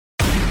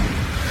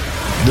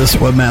This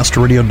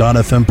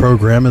WebmasterRadio.fm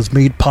program is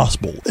made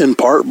possible in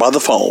part by the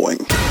following.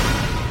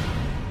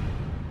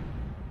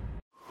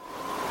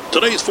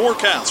 Today's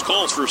forecast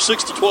calls for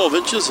 6 to 12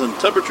 inches and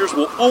temperatures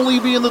will only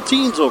be in the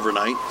teens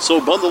overnight,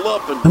 so bundle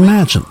up and...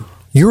 Imagine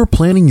you're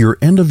planning your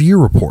end-of-year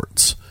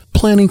reports,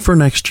 planning for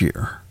next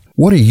year.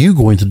 What are you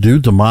going to do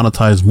to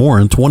monetize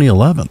more in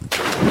 2011?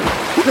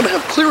 We're going to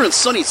have clear and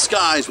sunny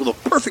skies with a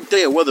perfect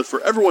day of weather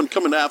for everyone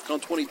coming to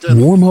AFCON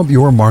 2010. Warm up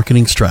your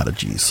marketing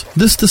strategies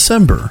this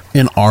December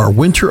in our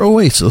winter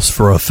oasis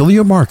for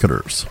affiliate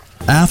marketers.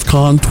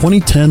 AFCON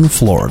 2010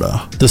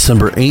 Florida,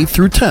 December 8th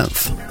through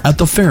 10th at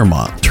the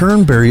Fairmont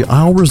Turnberry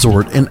Isle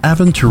Resort in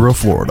Aventura,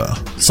 Florida.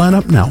 Sign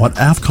up now at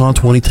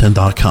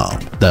AFCON2010.com.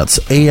 That's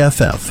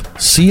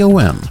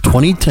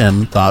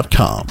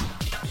AFFCOM2010.com.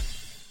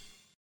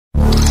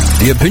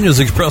 The opinions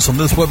expressed on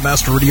this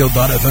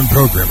WebmasterRadio.fm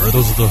program are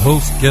those of the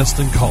host, guests,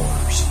 and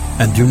callers,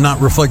 and do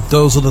not reflect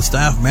those of the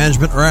staff,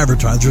 management, or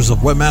advertisers of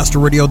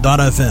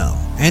WebmasterRadio.fm.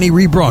 Any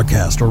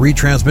rebroadcast or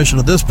retransmission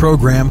of this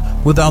program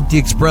without the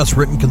express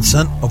written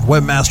consent of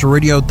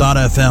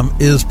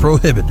WebmasterRadio.fm is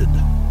prohibited.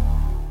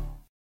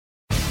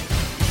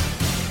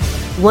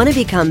 Want to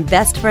become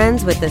best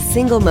friends with the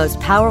single most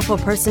powerful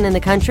person in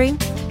the country?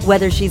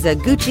 Whether she's a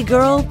Gucci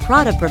girl,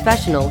 Prada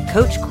professional,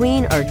 Coach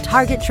queen, or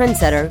Target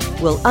trendsetter,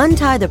 we'll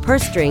untie the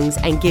purse strings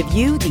and give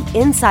you the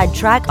inside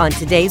track on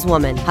today's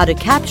woman. How to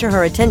capture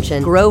her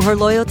attention, grow her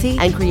loyalty,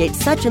 and create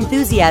such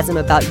enthusiasm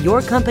about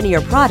your company or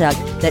product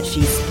that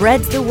she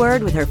spreads the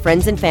word with her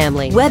friends and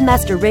family.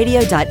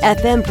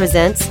 WebmasterRadio.fm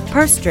presents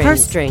Purse Strings.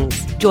 Purse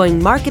Strings.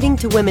 Join Marketing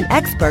to Women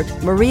expert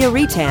Maria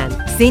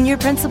Retan, Senior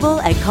Principal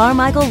at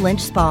Carmichael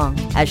Lynch Spong,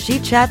 as she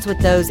chats with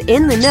those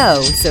in the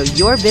know so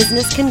your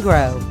business can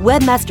grow.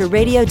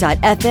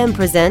 WebmasterRadio.fm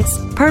presents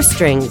Purse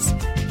Strings.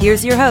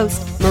 Here's your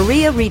host,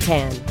 Maria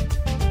Retan.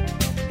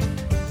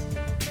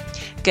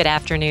 Good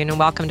afternoon and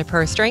welcome to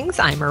Purse Strings.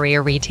 I'm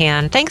Maria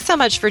Retan. Thanks so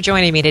much for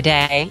joining me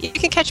today. You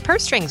can catch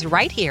Purse Strings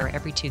right here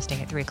every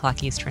Tuesday at 3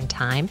 o'clock Eastern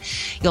Time.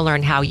 You'll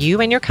learn how you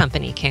and your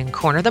company can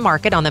corner the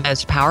market on the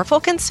most powerful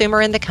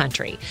consumer in the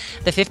country,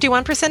 the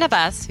 51% of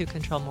us who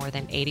control more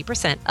than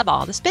 80% of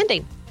all the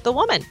spending, the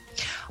woman.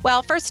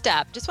 Well, first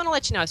up, just want to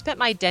let you know, I spent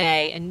my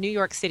day in New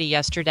York City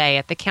yesterday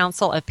at the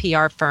Council of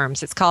PR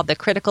Firms. It's called the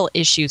Critical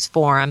Issues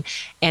Forum.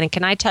 And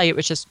can I tell you,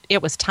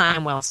 it was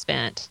time well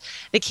spent.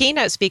 The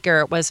keynote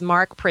speaker was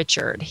Mark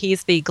Pritchard.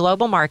 He's the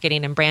Global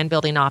Marketing and Brand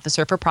Building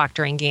Officer for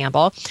Procter &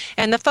 Gamble.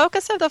 And the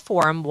focus of the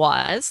forum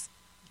was,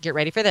 get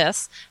ready for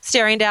this,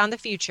 staring down the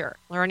future,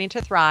 learning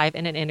to thrive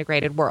in an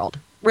integrated world.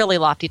 Really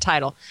lofty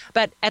title.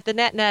 But at the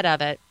net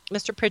of it,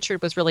 Mr.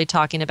 Pritchard was really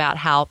talking about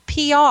how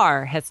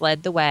PR has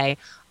led the way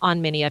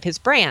on many of his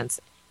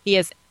brands. He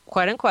is,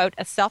 quote unquote,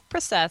 a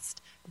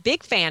self-processed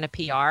big fan of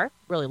PR.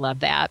 Really love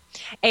that.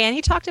 And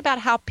he talked about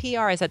how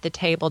PR is at the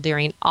table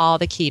during all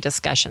the key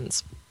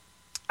discussions.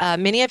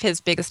 Many of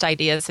his biggest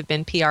ideas have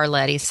been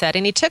PR-led, he said,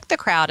 and he took the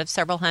crowd of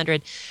several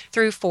hundred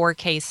through 4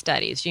 case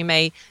studies. You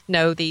may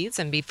know these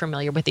and be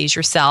familiar with these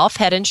yourself.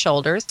 Head &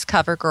 Shoulders,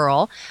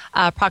 CoverGirl,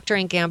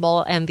 Procter &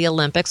 Gamble, and the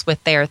Olympics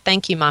with their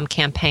Thank You Mom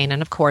campaign,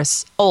 and of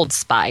course, Old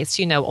Spice.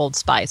 You know Old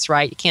Spice,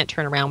 right? You can't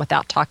turn around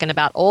without talking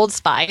about Old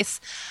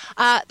Spice.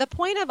 The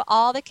point of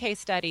all the case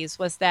studies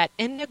was that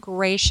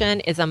integration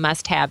is a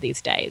must-have these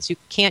days. You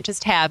can't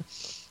just have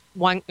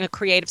a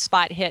creative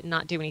spot hit and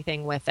not do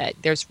anything with it.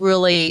 There's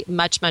really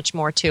much, much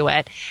more to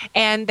it.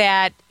 And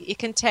that you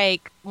can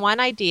take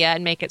one idea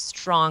and make it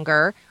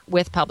stronger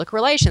with public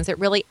relations. It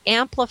really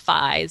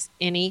amplifies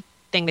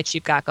anything that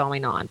you've got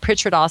going on.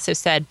 Pritchard also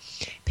said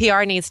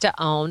PR needs to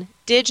own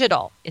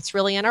digital. It's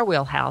really in our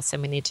wheelhouse,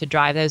 and we need to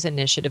drive those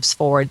initiatives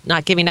forward,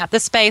 not giving up the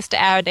space to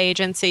ad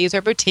agencies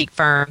or boutique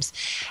firms.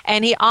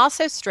 And he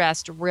also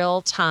stressed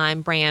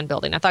real-time brand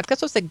building. I thought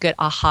this was a good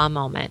aha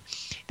moment,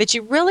 that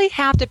you really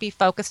have to be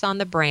focused on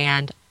the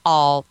brand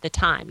all the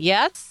time.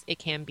 Yes, it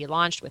can be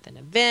launched with an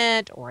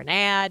event or an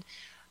ad,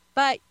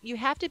 but you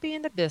have to be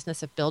in the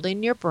business of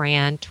building your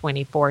brand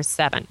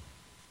 24/7.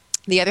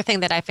 The other thing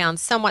that I found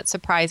somewhat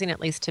surprising, at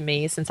least to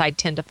me, since I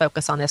tend to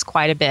focus on this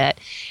quite a bit,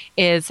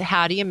 is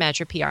how do you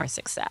measure PR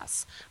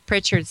success?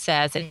 Pritchard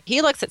says that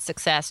he looks at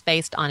success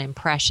based on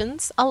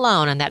impressions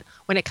alone, and that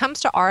when it comes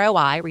to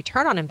ROI,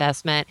 return on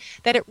investment,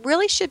 that it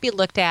really should be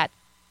looked at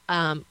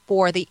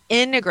for the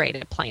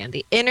integrated plan,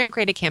 the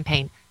integrated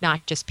campaign,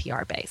 not just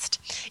PR-based.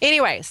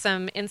 Anyway,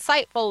 some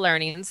insightful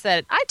learnings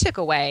that I took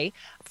away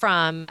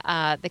from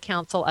the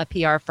Council of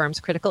PR Firms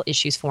Critical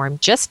Issues Forum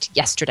just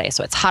yesterday,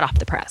 so it's hot off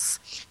the press.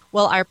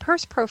 Well, our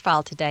purse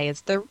profile today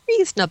is the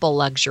reasonable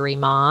luxury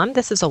mom.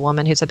 This is a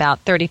woman who's about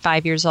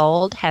 35 years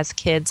old, has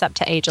kids up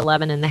to age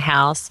 11 in the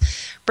house,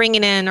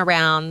 bringing in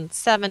around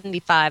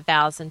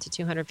 $75,000 to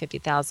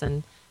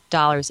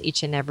 $250,000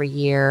 each and every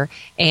year,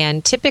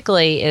 and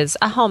typically is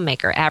a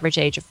homemaker, average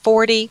age of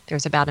 40.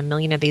 There's about 1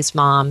 million of these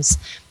moms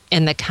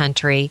in the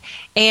country.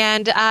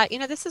 And,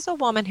 this is a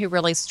woman who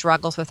really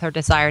struggles with her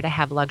desire to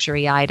have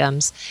luxury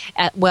items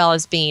as well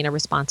as being a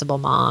responsible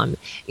mom.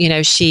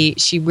 She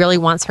really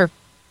wants her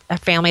a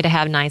family to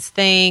have nice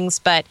things,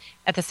 but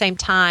at the same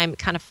time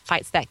kind of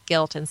fights that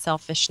guilt and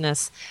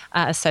selfishness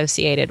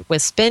associated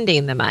with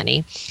spending the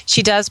money.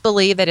 She does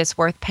believe that it's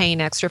worth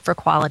paying extra for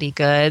quality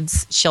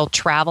goods. She'll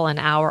travel an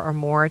hour or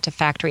more to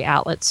factory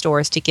outlet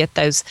stores to get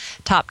those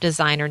top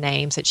designer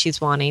names that she's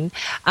wanting.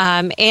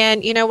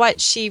 And you know what?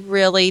 She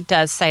really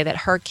does say that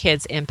her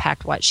kids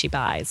impact what she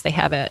buys. They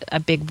have a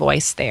big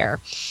voice there.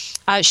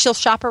 She'll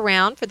shop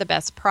around for the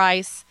best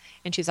price,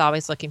 and she's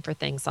always looking for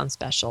things on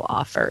special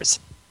offers.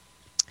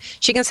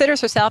 She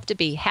considers herself to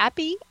be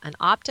happy, an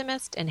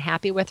optimist, and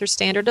happy with her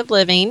standard of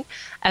living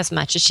as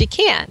much as she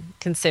can,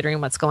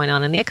 considering what's going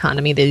on in the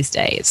economy these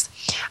days.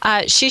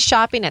 She's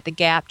shopping at the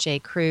Gap, J.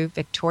 Crew,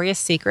 Victoria's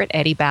Secret,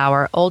 Eddie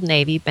Bauer, Old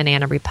Navy,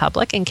 Banana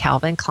Republic, and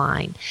Calvin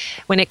Klein.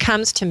 When it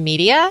comes to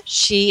media,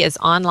 she is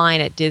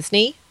online at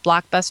Disney,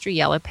 Blockbuster,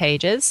 Yellow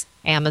Pages,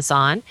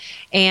 Amazon,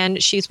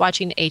 and she's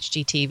watching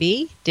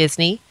HGTV,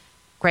 Disney,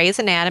 Grey's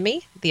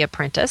Anatomy, The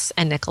Apprentice,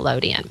 and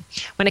Nickelodeon.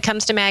 When it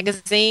comes to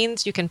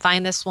magazines, you can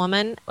find this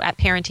woman at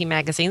parenting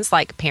magazines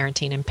like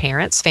Parenting and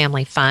Parents,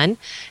 Family Fun,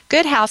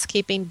 Good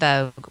Housekeeping,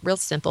 Vogue, Real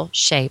Simple,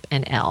 Shape,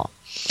 and Elle.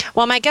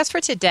 Well, my guest for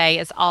today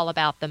is all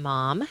about the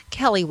mom.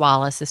 Kelly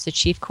Wallace is the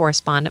chief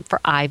correspondent for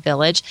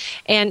iVillage,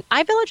 and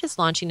iVillage is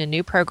launching a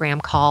new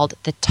program called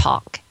The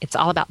Talk. It's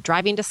all about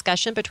driving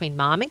discussion between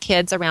mom and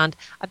kids around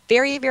a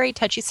very, very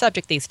touchy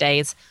subject these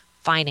days,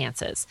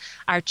 finances.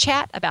 Our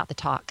chat about The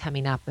Talk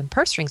coming up when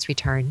Purse Strings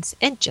returns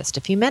in just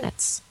a few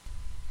minutes.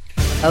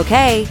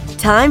 Okay,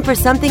 time for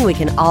something we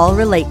can all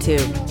relate to.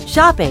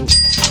 Shopping.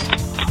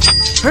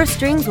 Purse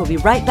Strings will be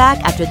right back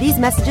after these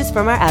messages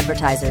from our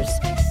advertisers.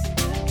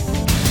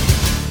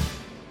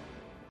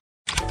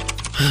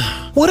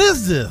 What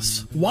is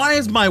this? Why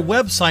is my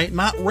website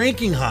not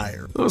ranking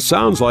higher? Well,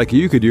 sounds like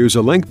you could use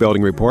a link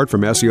building report from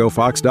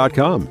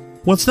SEOFox.com.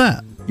 What's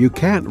that? You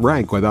can't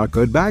rank without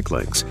good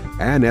backlinks.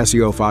 And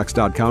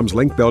SEOFox.com's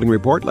link building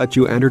report lets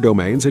you enter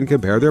domains and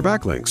compare their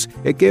backlinks.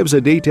 It gives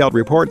a detailed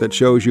report that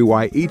shows you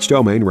why each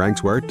domain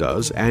ranks where it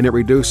does, and it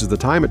reduces the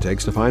time it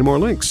takes to find more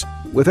links.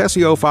 With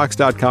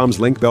SEOFox.com's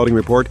link building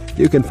report,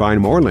 you can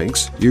find more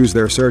links, use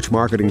their search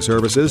marketing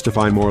services to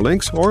find more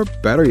links, or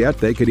better yet,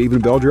 they could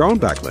even build your own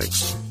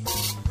backlinks.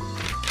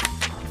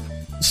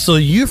 So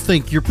you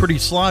think you're pretty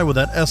sly with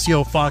that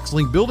SEO Fox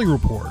link building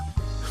report?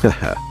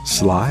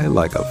 Sly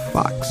like a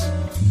fox.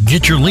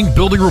 Get your link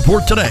building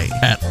report today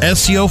at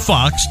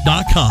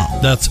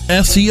SEOFox.com. That's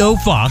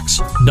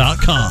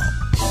SEOFox.com.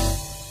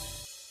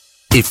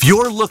 If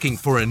you're looking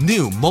for a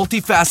new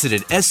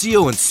multifaceted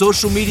SEO and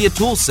social media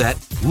toolset,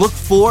 look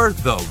for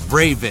the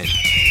Raven.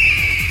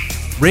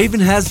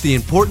 Raven has the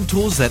important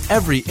tools that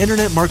every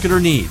internet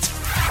marketer needs.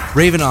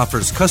 Raven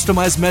offers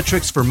customized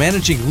metrics for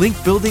managing link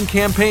building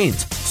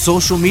campaigns,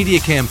 social media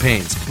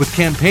campaigns, with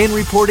campaign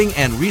reporting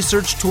and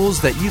research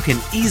tools that you can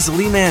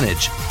easily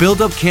manage.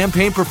 Build up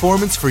campaign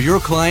performance for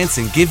your clients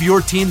and give your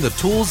team the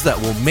tools that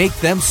will make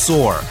them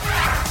soar.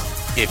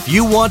 If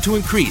you want to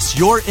increase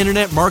your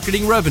internet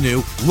marketing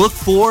revenue, look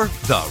for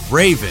the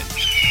Raven.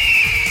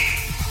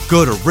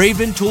 Go to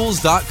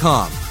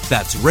raventools.com.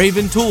 That's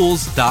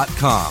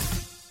raventools.com.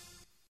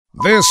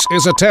 This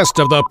is a test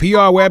of the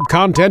PR Web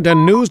content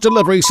and news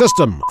delivery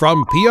system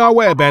from PR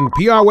Web and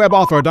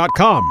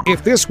PRWebOffer.com.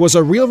 If this was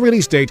a real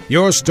release date,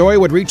 your story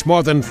would reach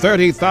more than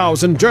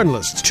 30,000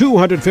 journalists,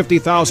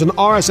 250,000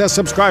 RSS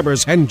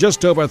subscribers, and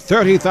just over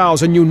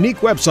 30,000 unique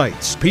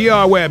websites.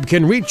 PR Web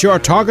can reach your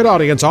target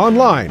audience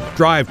online,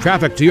 drive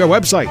traffic to your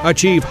website,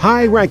 achieve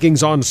high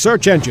rankings on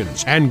search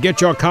engines, and get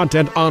your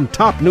content on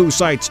top news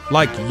sites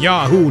like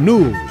Yahoo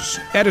News.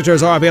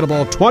 Editors are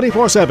available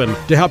 24/7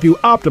 to help you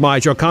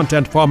optimize your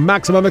content for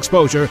maximum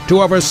exposure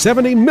to over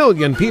 70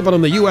 million people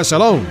in the U.S.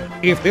 alone.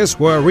 If this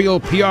were a real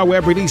PR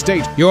Web release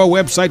date, your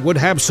website would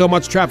have so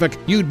much traffic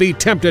you'd be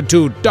tempted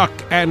to duck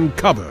and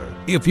cover.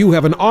 If you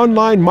have an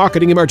online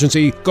marketing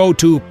emergency, go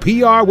to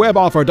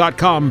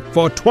PRWebOffer.com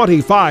for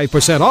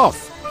 25%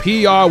 off.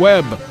 PR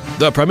Web,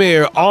 the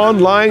premier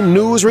online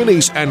news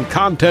release and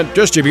content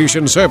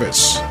distribution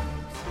service.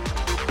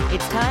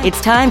 It's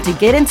time to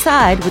get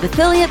inside with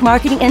Affiliate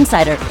Marketing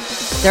Insider.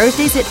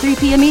 Thursdays at 3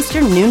 p.m.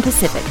 Eastern, noon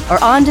Pacific,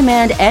 or on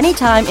demand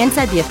anytime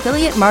inside the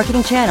Affiliate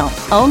Marketing channel,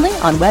 only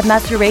on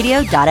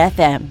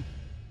webmasterradio.fm.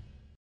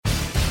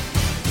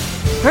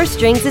 Purse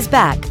Strings is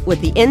back with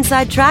the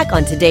inside track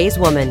on today's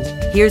woman.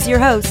 Here's your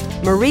host,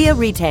 Maria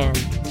Retan.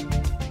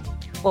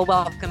 Well,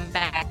 welcome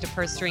back to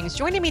Purse Strings.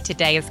 Joining me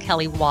today is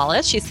Kelly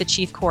Wallace. She's the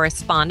chief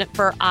correspondent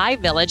for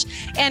iVillage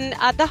and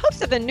the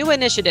host of a new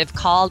initiative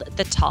called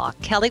The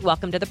Talk. Kelly,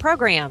 welcome to the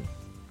program.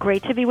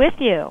 Great to be with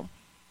you.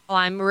 Well,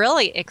 I'm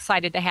really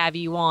excited to have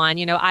you on.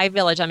 You know,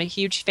 iVillage, I'm a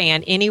huge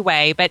fan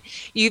anyway, but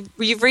you've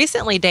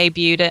recently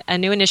debuted a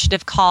new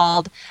initiative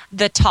called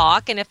The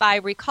Talk, and if I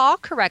recall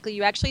correctly,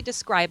 you actually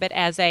describe it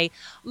as a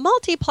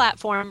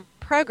multi-platform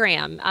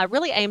program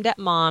really aimed at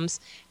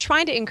moms,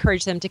 trying to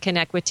encourage them to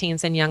connect with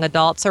teens and young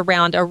adults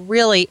around a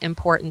really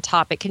important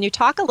topic. Can you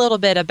talk a little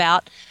bit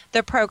about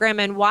the program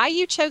and why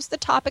you chose the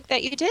topic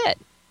that you did?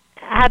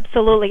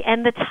 Absolutely.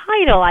 And the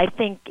title, I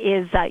think,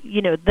 is,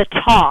 The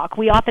Talk.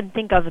 We often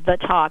think of the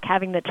talk,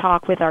 having the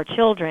talk with our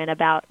children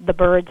about the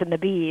birds and the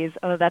bees.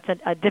 Oh, that's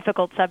a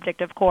difficult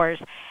subject, of course.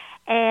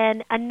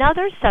 And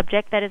another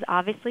subject that is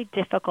obviously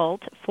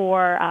difficult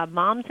for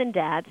moms and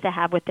dads to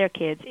have with their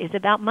kids is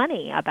about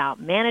money, about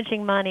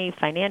managing money,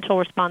 financial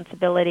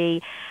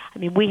responsibility. I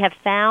mean, we have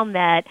found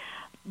that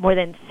more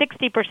than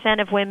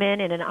 60% of women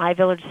in an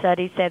iVillage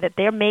study say that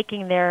they're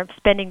making their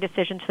spending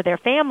decisions for their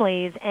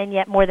families, and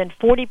yet more than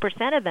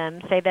 40% of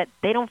them say that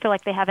they don't feel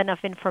like they have enough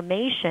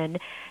information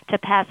to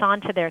pass on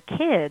to their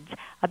kids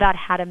about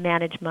how to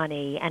manage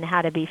money and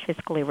how to be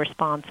fiscally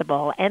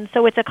responsible. And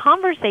so it's a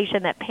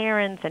conversation that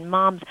parents and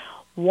moms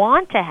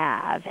want to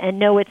have and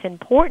know it's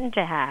important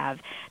to have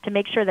to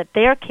make sure that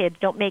their kids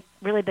don't make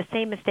really the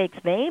same mistakes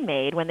they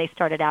made when they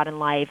started out in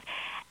life.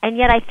 And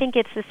yet I think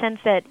it's the sense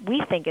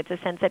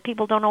that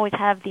people don't always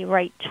have the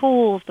right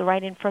tools, the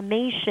right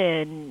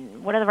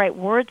information, what are the right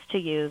words to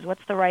use,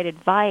 what's the right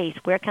advice,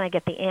 where can I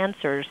get the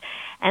answers.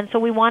 And so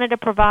we wanted to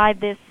provide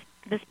this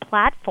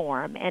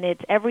platform, and it's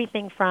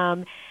everything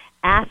from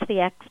ask the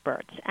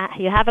experts.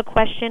 You have a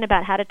question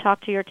about how to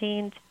talk to your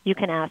teens, you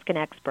can ask an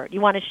expert. You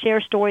want to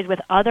share stories with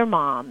other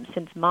moms,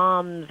 since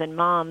moms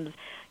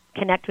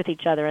connect with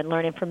each other and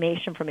learn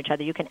information from each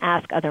other. You can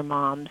ask other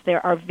moms.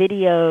 There are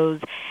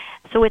videos.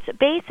 So it's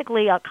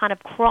basically a kind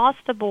of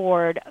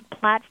cross-the-board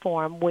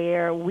platform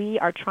where we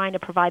are trying to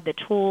provide the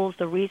tools,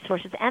 the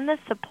resources, and the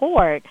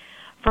support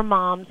for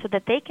moms so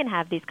that they can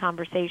have these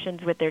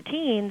conversations with their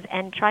teens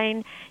and try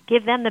and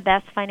give them the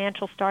best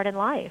financial start in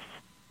life.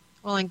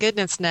 Well, and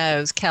goodness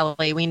knows,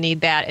 Kelly, we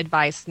need that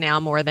advice now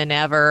more than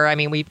ever. I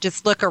mean, we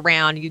just look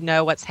around,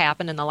 what's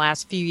happened in the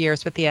last few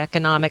years with the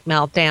economic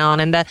meltdown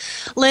and the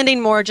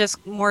lending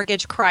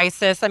mortgage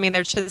crisis. I mean,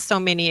 there's just so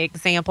many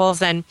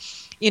examples. And,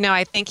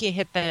 I think you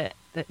hit the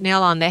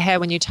nail on the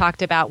head when you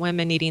talked about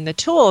women needing the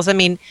tools. I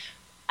mean,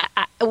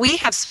 we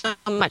have so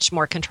much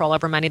more control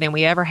over money than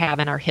we ever have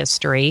in our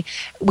history.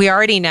 We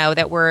already know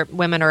that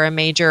women are a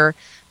major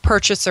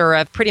purchaser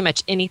of pretty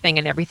much anything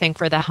and everything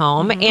for the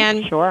home. Mm-hmm.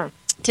 And sure.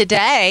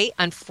 Today,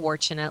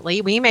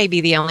 unfortunately, we may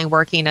be the only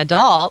working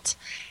adult,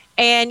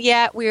 and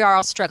yet we are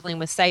all struggling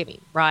with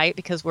saving, right?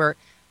 Because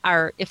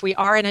if we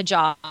are in a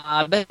job,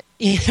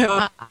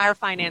 our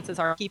finances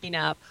are keeping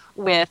up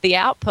with the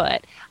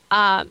output.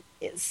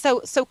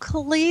 So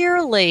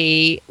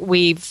clearly,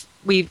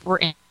 we're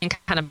in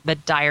kind of the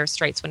dire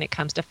straits when it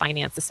comes to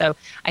finances. So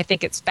I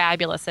think it's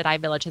fabulous that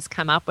iVillage has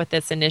come up with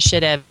this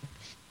initiative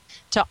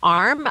to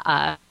arm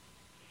us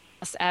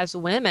as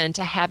women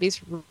to have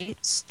these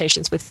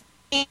conversations with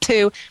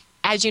who,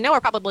 as you know, are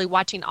probably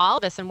watching all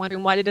of this and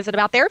wondering what it is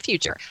about their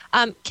future.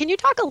 Can you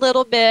talk a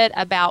little bit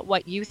about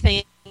what you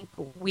think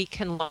we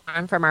can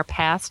learn from our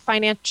past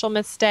financial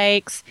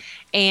mistakes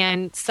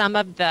and some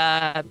of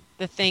the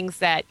things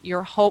that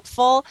you're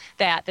hopeful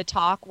that the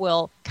talk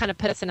will kind of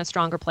put us in a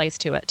stronger place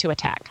to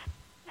attack?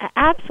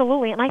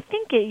 Absolutely, and I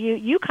think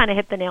you kind of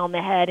hit the nail on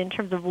the head in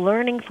terms of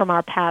learning from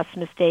our past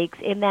mistakes,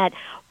 in that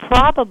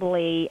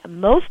probably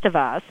most of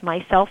us,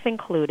 myself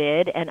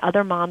included, and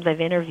other moms I've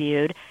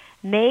interviewed,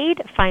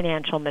 made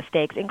financial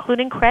mistakes,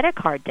 including credit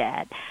card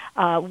debt.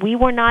 We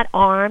were not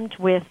armed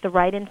with the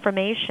right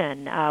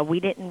information. We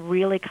didn't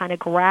really kind of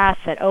grasp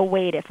that,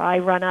 if I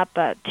run up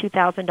a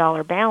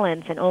 $2,000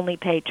 balance and only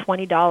pay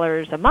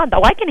 $20 a month,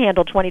 I can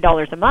handle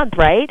 $20 a month,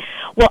 right?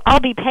 Well, I'll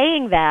be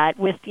paying that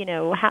with,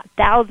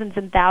 thousands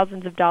and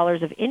thousands of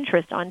dollars of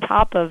interest on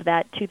top of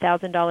that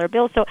 $2,000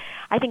 bill. So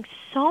I think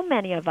so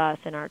many of us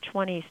in our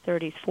 20s,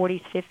 30s,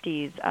 40s,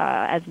 50s,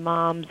 as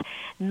moms,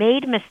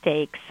 made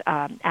mistakes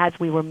as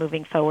we were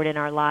moving forward in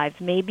our lives,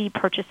 maybe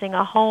purchasing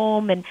a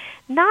home and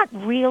not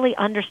really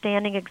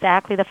understanding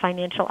exactly the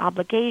financial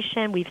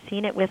obligation. We've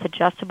seen it with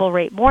adjustable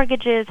rate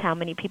mortgages, how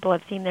many people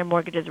have seen their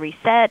mortgages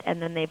reset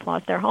and then they've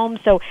lost their home.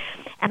 So,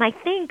 and I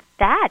think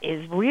that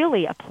is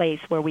really a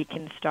place where we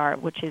can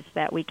start, which is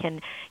that we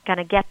can kind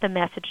of get the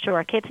message to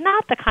our kids,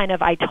 not the kind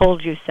of I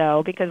told you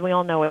so, because we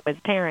all know as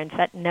parents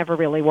that never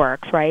really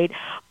works, right?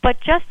 But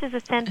just as a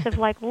sense of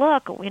like,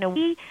 look, we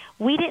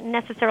didn't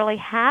necessarily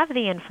have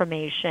the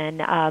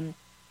information.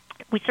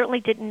 We certainly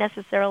didn't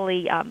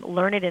necessarily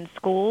learn it in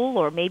school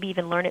or maybe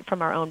even learn it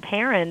from our own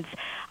parents.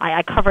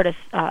 I covered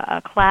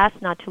a class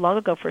not too long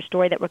ago for a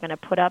story that we're going to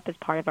put up as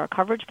part of our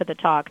coverage for the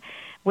talk,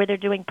 where they're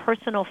doing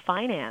personal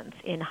finance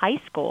in high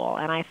school.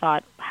 And I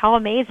thought, how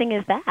amazing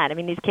is that? I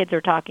mean, these kids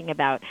are talking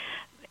about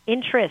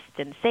interest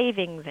and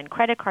savings and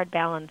credit card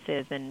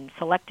balances and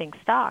selecting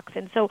stocks.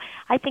 And so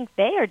I think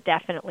they are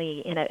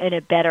definitely in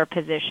a better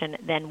position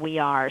than we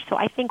are. So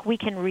I think we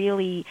can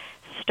really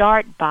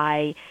start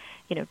by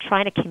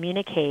trying to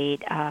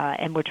communicate,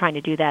 and we're trying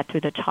to do that through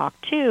the talk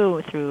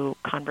too, through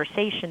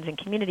conversations and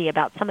community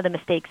about some of the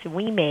mistakes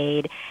we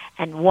made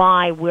and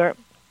why we're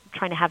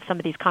trying to have some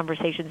of these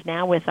conversations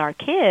now with our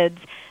kids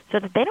so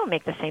that they don't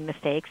make the same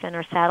mistakes and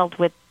are saddled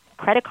with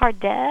credit card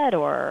debt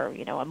or,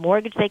 a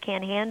mortgage they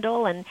can't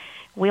handle. And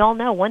we all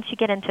know once you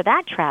get into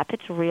that trap,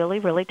 it's really,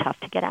 really tough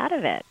to get out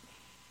of it.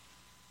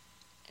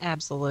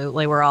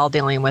 Absolutely. We're all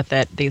dealing with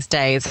it these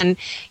days. And,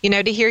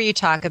 to hear you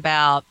talk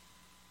about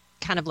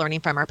kind of learning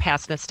from our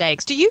past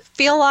mistakes, do you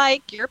feel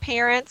like your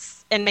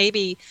parents and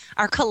maybe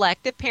our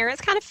collective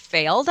parents kind of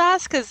failed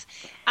us? Because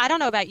I don't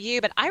know about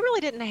you, but I really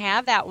didn't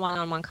have that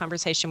one-on-one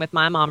conversation with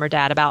my mom or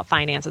dad about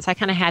finances. I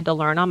kind of had to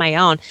learn on my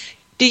own.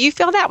 Do you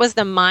feel that was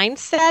the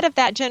mindset of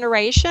that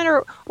generation,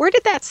 or where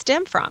did that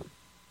stem from?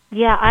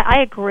 Yeah,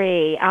 I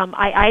agree.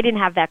 I didn't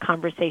have that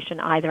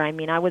conversation either. I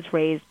mean, I was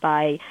raised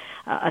by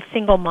a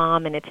single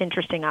mom, and it's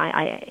interesting.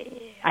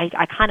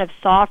 I kind of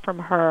saw from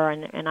her,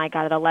 and I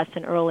got a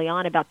lesson early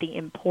on about the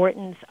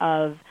importance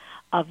of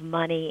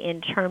money in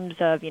terms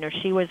of,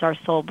 she was our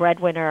sole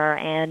breadwinner,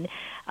 and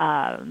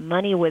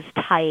money was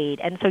tight.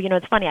 And so,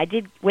 it's funny, I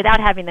did, without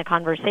having the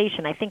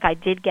conversation, I think I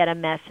did get a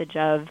message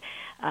of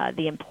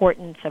the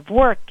importance of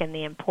work and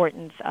the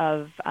importance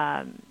of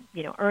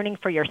earning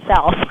for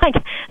yourself.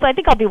 So I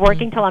think I'll be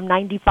working till I'm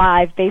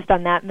 95 based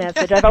on that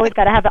message. I've always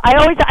got to have. I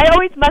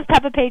always must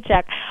have a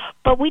paycheck.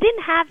 But we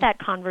didn't have that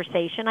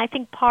conversation. I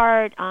think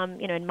part,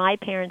 in my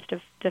parents'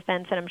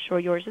 defense, and I'm sure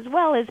yours as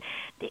well, is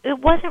it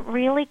wasn't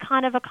really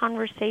kind of a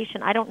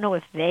conversation. I don't know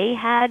if they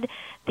had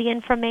the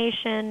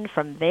information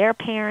from their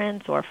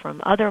parents or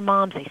from other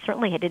moms. They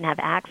certainly didn't have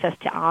access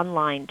to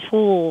online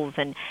tools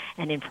and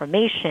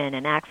information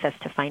and access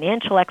to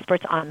financial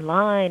experts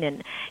online.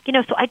 And,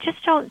 so I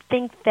just don't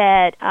think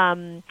that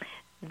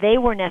they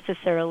were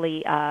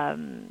necessarily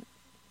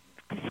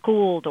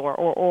schooled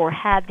or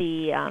had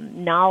the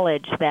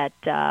knowledge that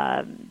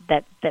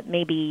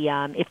maybe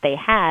if they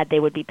had, they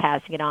would be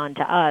passing it on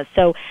to us.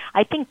 So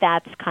I think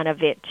that's kind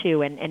of it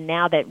too. And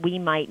now that we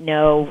might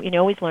know,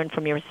 always learn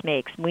from your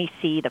mistakes. We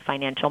see the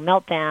financial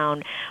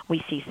meltdown,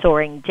 we see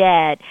soaring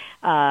debt.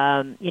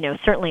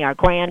 Certainly our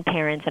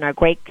grandparents and our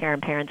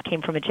great-grandparents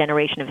came from a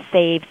generation of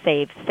save,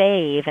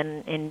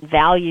 and in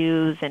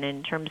values and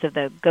in terms of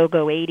the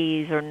go-go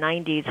 80s or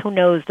 90s. Who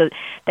knows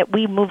that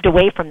we moved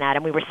away from that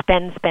and we were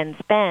spend.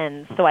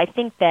 So I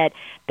think that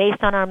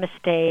based on our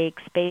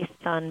mistakes, based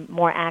on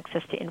more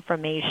access to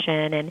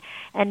information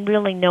and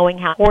really knowing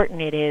how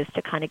important it is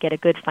to kind of get a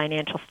good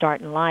financial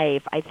start in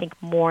life, I think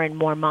more and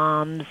more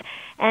moms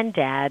and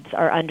dads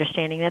are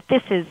understanding that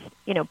this is,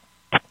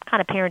 kind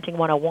of parenting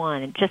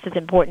 101, and just as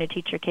important to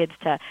teach your kids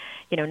to,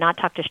 not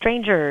talk to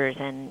strangers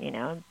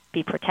and,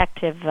 be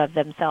protective of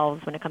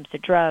themselves when it comes to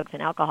drugs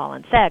and alcohol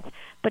and sex,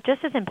 but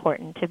just as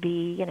important to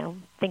be,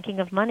 thinking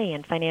of money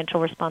and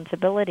financial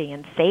responsibility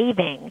and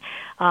saving.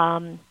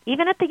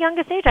 Even at the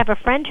youngest age, I have a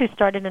friend who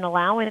started an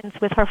allowance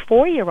with her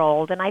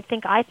 4-year-old, and I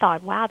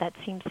thought, wow, that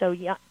seems so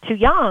too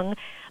young,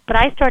 but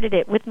I started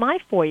it with my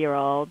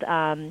 4-year-old.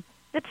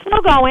 It's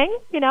slow going,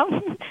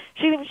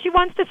 She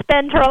wants to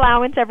spend her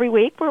allowance every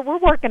week. We're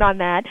working on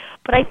that.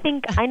 But I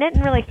think I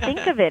didn't really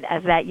think of it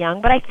as that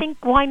young. But I think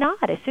why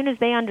not? As soon as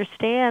they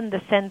understand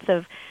the sense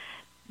of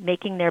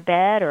making their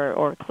bed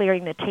or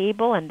clearing the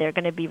table, and they're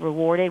going to be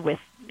rewarded with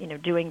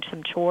doing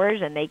some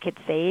chores, and they could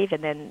save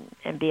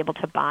and be able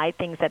to buy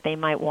things that they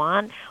might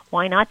want.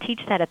 Why not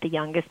teach that at the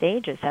youngest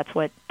ages? That's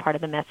what part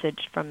of the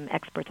message from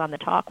experts on the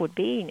talk would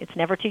be. It's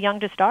never too young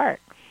to start.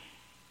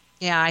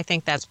 Yeah, I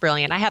think that's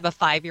brilliant. I have a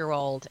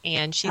 5-year-old,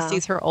 and she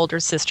sees her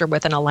older sister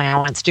with an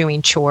allowance,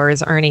 doing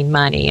chores, earning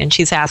money, and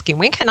she's asking,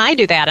 when can I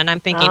do that? And I'm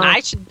thinking, I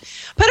should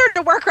put her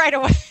to work right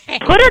away.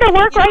 Put her to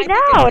work right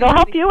now. It'll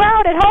help you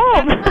out at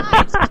home.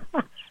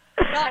 Well,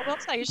 I will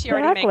tell you, she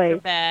already makes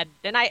her bed.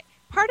 And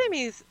part of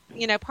me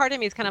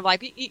is kind of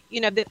like,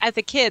 as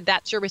a kid,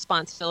 that's your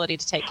responsibility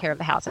to take care of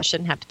the house. I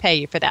shouldn't have to pay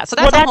you for that. So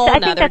that's a whole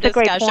other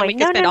discussion. We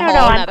can spend a whole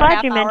other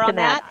half hour on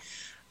that.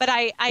 But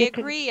I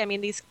agree. I mean,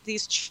 these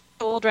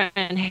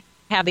children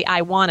have the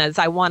I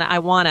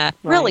wanna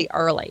really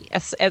early,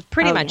 as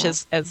pretty much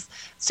as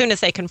soon as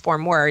they can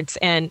form words.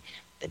 And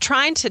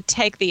trying to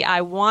take the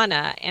I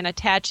wanna and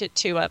attach it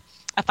to a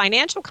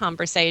financial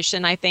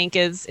conversation, I think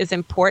is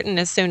important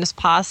as soon as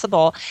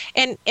possible.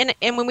 And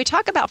when we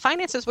talk about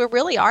finances, we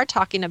really are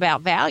talking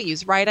about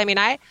values, right? I mean,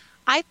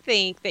 I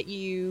think that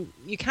you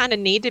kind of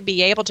need to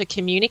be able to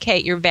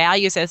communicate your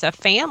values as a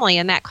family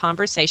in that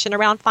conversation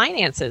around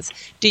finances.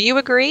 Do you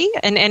agree?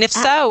 And if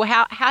so,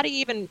 how do you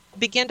even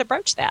begin to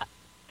broach that?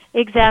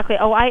 Exactly.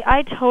 Oh,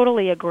 I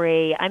totally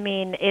agree. I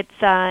mean, it's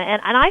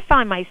and I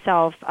find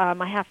myself,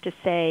 I have to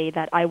say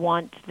that I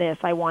want this,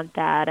 I want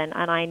that, and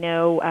I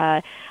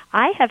know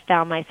I have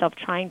found myself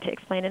trying to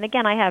explain, and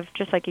again, I have,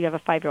 just like you have a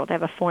 5-year-old, I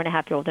have a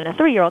 4.5-year-old and a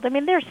 3-year-old. I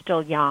mean, they're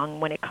still young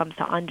when it comes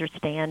to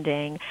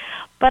understanding.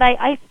 But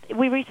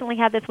we recently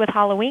had this with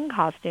Halloween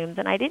costumes,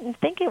 and I didn't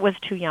think it was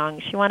too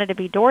young. She wanted to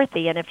be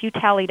Dorothy, and if you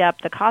tallied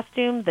up the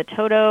costume, the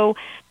Toto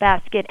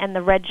basket, and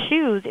the red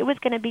shoes, it was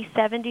going to be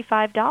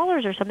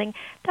 $75 or something.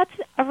 That's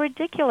a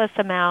ridiculous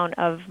amount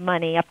of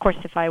money. Of course,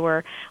 if I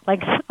were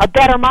like a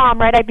better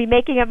mom, right, I'd be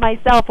making it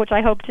myself, which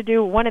I hope to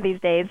do one of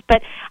these days.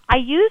 But I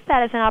used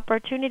that as an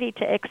opportunity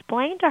to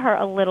explain to her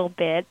a little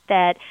bit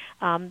that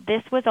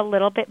this was a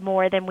little bit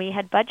more than we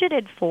had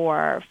budgeted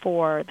for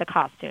the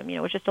costume. It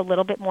was just a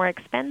little bit more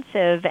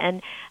expensive,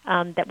 and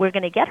that we're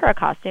going to get her a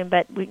costume,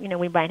 but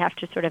we might have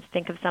to sort of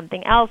think of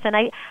something else. And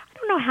I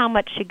don't know how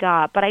much she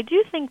got, but I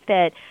do think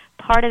that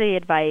part of the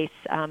advice,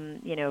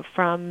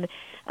 from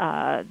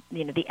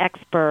the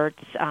experts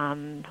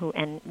who,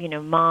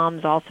 and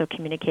moms also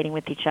communicating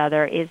with each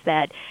other, is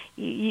that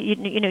you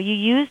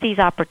use these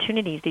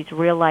opportunities, these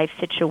real life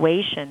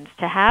situations,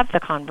 to have the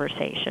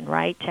conversation,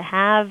 right? To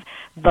have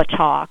the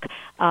talk,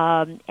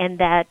 and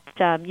that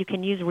you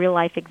can use real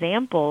life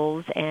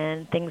examples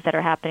and things that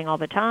are happening all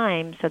the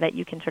time, so that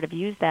you can sort of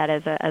use that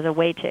as a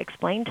way to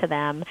explain to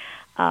them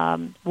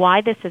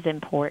why this is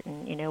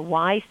important.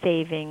 Why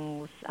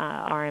savings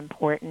are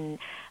important.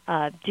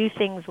 Do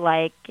things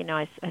like,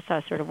 I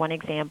saw sort of one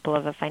example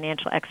of a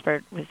financial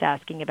expert was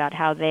asking about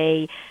how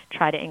they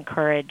try to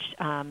encourage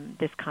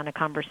this kind of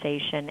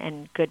conversation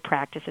and good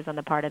practices on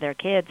the part of their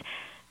kids.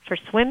 For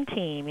swim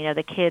team,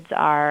 the kids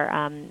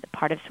are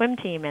part of swim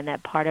team, and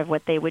that part of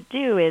what they would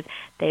do is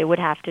they would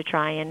have to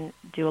try and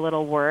do a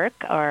little work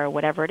or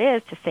whatever it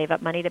is to save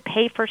up money to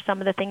pay for some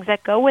of the things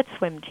that go with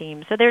swim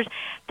team. So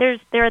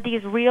there are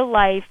these real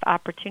life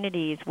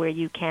opportunities where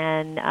you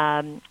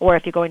can, or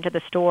if you go into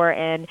the store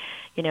and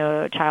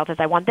a child says,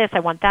 I want this, I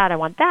want that, I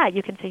want that,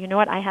 you can say, you know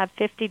what, I have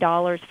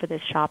 $50 for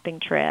this shopping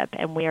trip,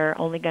 and we are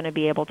only going to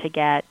be able to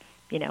get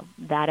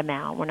that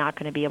amount. We're not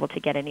going to be able to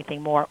get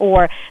anything more.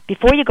 Or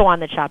before you go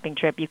on the shopping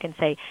trip, you can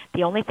say,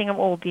 the only thing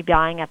we'll be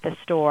buying at the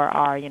store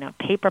are,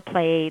 paper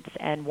plates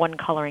and one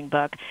coloring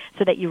book,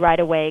 so that you right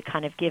away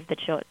kind of give the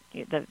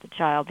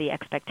child the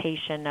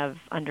expectation of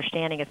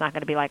understanding. It's not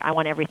going to be like, I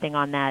want everything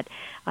on that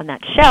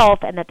shelf,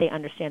 and that they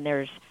understand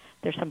there's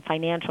some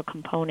financial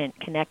component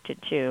connected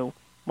to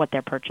what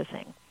they're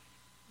purchasing.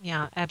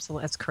 Yeah,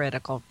 absolutely. That's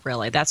critical,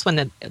 really. That's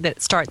when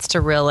that starts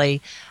to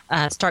really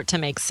start to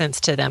make sense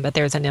to them. But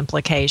there's an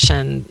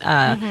implication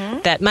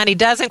that money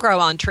doesn't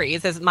grow on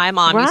trees, as my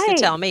mom used to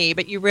tell me.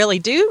 But you really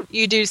do.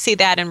 You do see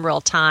that in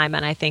real time,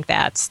 and I think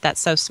that's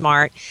so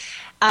smart.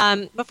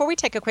 Before we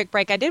take a quick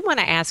break, I did want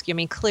to ask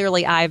you,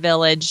 clearly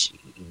iVillage,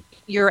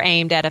 you're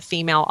aimed at a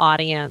female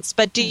audience.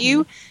 But do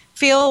you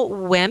feel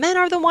women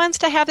are the ones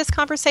to have this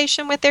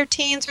conversation with their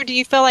teens, or do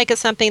you feel like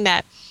it's something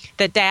that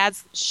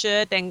dads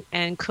should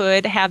and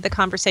could have the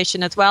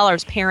conversation as well, or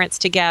as parents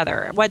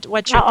together?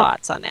 What's your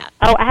thoughts on that?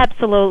 Oh,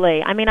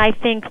 absolutely. I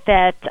think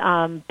that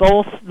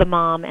both the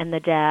mom and the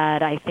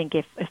dad, I think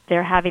if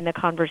they're having the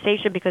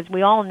conversation, because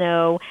we all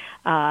know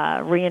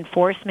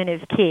reinforcement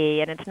is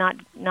key, and it's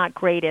not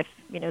great if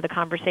the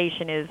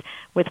conversation is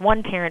with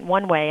one parent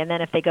one way, and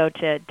then if they go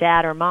to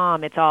dad or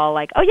mom, it's all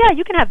like, oh yeah,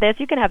 you can have this,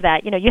 you can have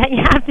that.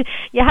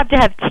 You have to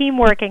have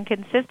teamwork and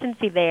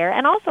consistency there.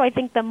 And also, I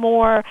think the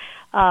more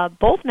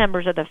both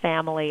members of the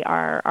family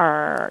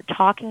are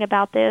talking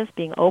about this,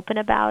 being open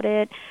about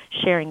it,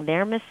 sharing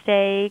their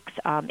mistakes,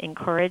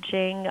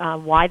 encouraging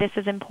why this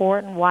is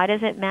important, why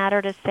does it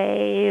matter to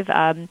save,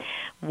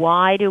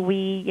 why do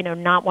we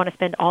not want to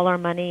spend all our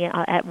money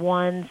at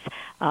once,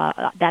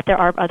 that there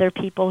are other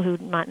people who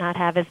might not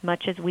have as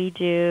much as we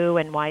do,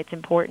 and why it's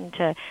important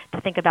to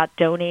think about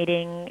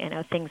donating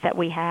things that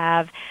we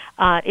have.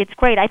 It's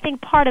great. I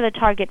think part of the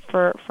target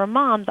for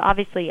moms,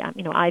 obviously,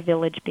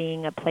 iVillage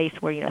being a place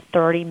where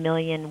 30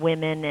 million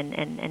women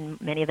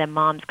and many of them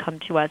moms come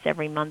to us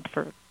every month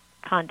for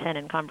content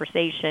and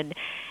conversation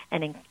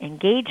and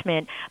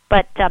engagement,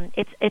 but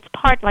it's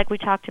part, like we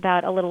talked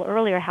about a little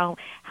earlier, how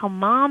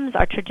moms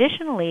are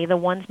traditionally the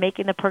ones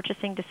making the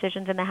purchasing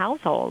decisions in the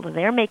household.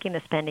 They're making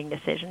the spending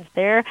decisions.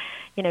 They're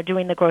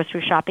doing the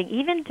grocery shopping,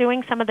 even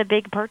doing some of the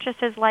big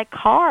purchases like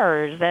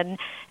cars and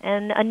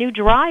a new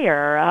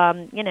dryer,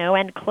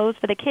 and clothes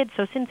for the kids.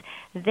 So since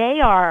they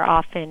are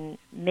often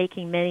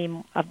making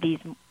many of these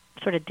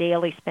sort of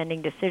daily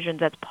spending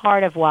decisions, that's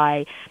part of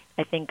why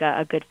I think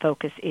a good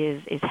focus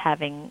is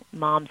having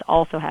moms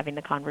also having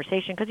the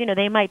conversation, because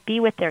they might be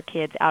with their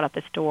kids out at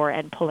the store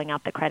and pulling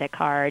out the credit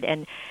card,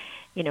 and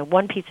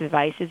one piece of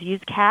advice is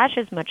use cash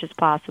as much as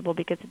possible,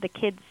 because the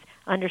kids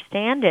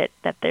understand it,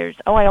 that there's,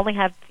 I only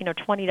have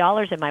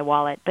 $20 in my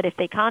wallet, but if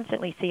they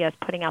constantly see us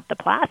putting out the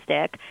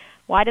plastic,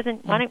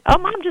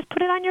 mom, just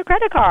put it on your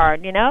credit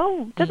card, it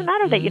doesn't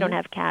matter that you don't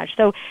have cash.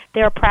 So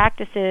there are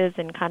practices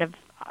and kind of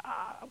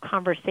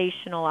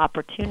conversational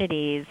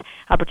opportunities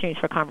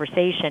for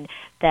conversation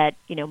that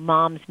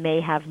moms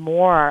may have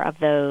more of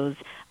those.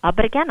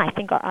 But again, I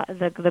think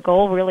the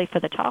goal really for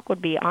the talk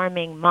would be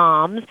arming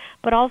moms,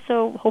 but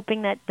also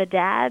hoping that the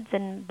dads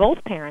and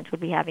both parents would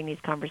be having these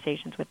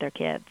conversations with their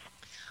kids.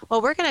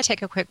 Well, we're going to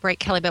take a quick break,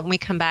 Kelly, but when we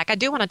come back, I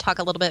do want to talk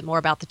a little bit more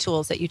about the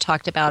tools that you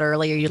talked about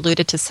earlier. You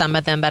alluded to some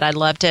of them, but I'd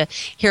love to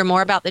hear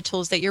more about the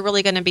tools that you're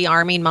really going to be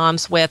arming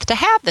moms with to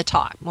have the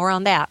talk. More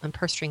on that when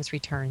Purse Strings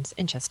returns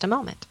in just a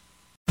moment.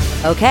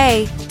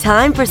 Okay,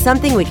 time for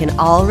something we can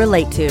all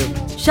relate to.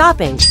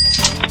 Shopping.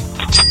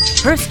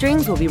 Purse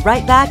Strings will be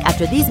right back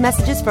after these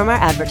messages from our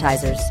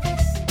advertisers.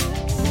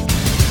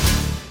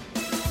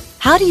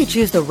 How do you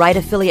choose the right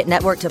affiliate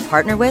network to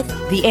partner with?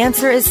 The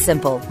answer is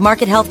simple.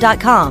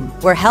 MarketHealth.com,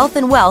 where health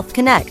and wealth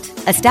connect.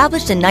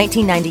 Established in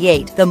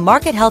 1998, the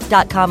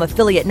MarketHealth.com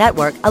affiliate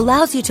network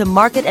allows you to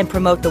market and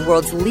promote the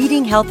world's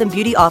leading health and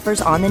beauty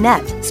offers on the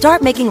net.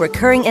 Start making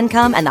recurring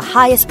income and the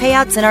highest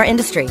payouts in our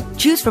industry.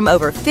 Choose from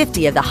over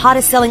 50 of the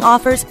hottest selling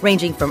offers,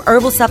 ranging from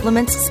herbal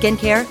supplements,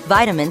 skincare,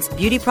 vitamins,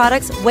 beauty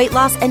products, weight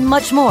loss, and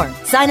much more.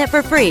 Sign up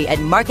for free at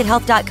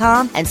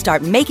MarketHealth.com and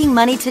start making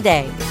money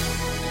today.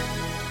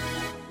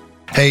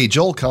 Hey,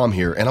 Joel Comm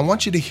here, and I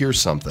want you to hear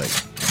something.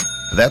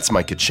 That's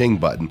my ka-ching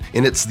button,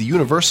 and it's the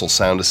universal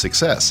sound of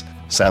success.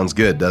 Sounds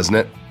good, doesn't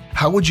it?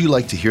 How would you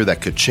like to hear that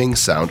ka-ching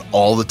sound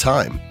all the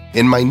time?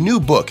 In my new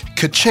book,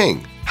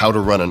 Ka-ching, How to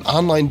Run an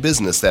Online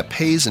Business That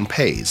Pays and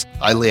Pays,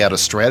 I lay out a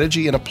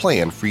strategy and a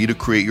plan for you to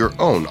create your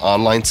own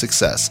online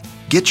success.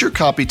 Get your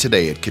copy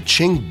today at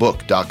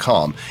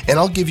kachingbook.com, and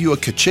I'll give you a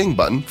ka-ching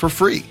button for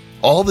free.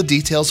 All the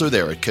details are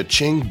there at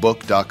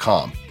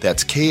kachingbook.com.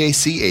 That's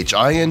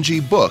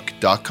KACHING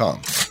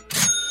book.com.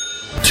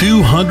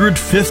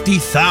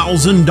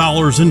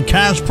 $250,000 in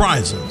cash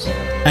prizes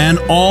and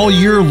all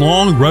year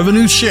long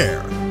revenue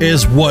share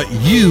is what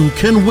you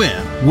can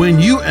win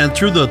when you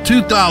enter the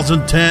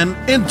 2010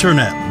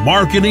 Internet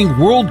Marketing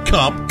World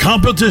Cup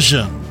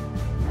competition.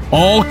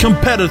 All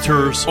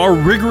competitors are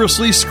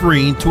rigorously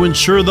screened to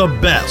ensure the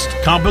best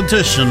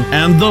competition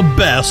and the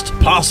best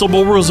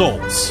possible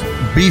results.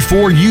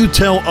 Before you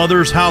tell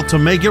others how to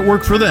make it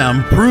work for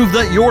them, prove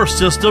that your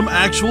system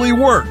actually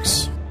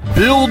works.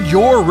 Build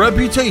your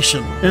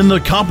reputation in the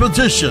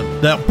competition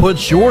that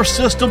puts your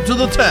system to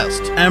the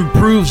test and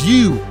proves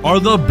you are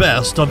the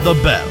best of the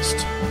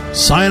best.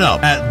 Sign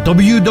up at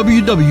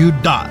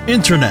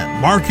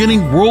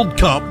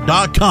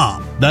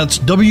www.internetmarketingworldcup.com. That's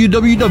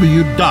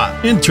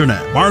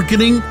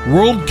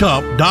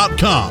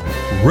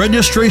www.internetmarketingworldcup.com.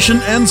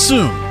 Registration ends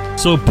soon,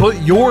 so put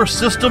your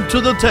system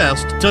to the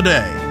test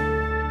today.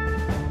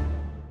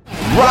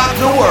 Rock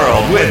the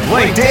world with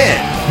LinkedIn.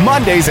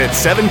 Mondays at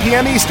 7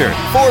 p.m. Eastern,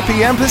 4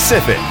 p.m.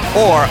 Pacific,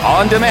 or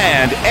on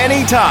demand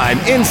anytime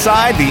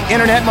inside the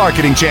Internet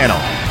Marketing Channel.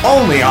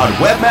 Only on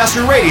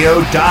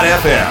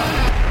WebmasterRadio.fm.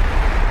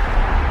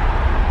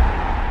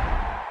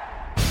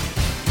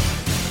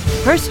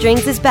 Purse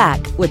Strings is back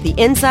with the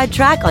inside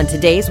track on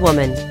today's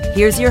woman.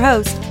 Here's your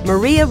host,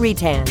 Maria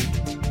Retan.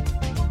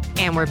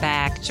 And we're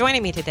back.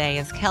 Joining me today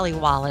is Kelly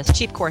Wallace,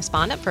 Chief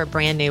Correspondent for a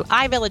brand new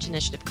iVillage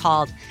initiative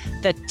called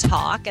The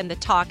Talk. And The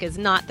Talk is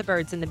not the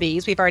birds and the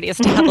bees. We've already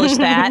established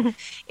that.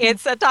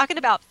 It's talking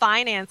about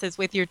finances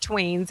with your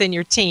tweens and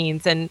your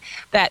teens, and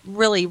that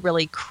really,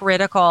 really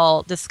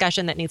critical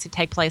discussion that needs to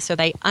take place so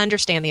they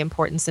understand the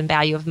importance and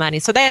value of money,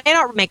 so they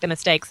don't make the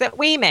mistakes that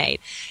we made.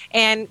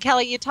 And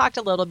Kelly, you talked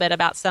a little bit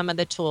about some of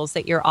the tools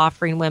that you're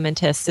offering women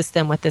to assist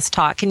them with this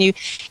talk. Can you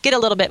get a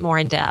little bit more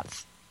in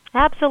depth?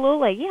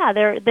 Absolutely, yeah.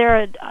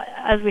 They're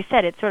as we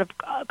said, it's sort of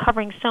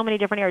covering so many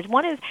different areas.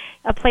 One is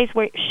a place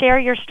where share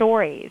your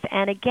stories.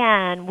 And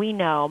again, we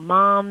know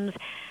moms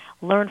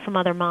learn from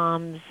other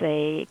moms.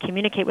 They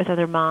communicate with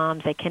other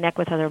moms. They connect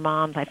with other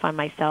moms. I find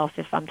myself,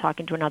 if I'm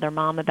talking to another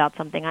mom about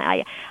something,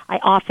 I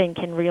often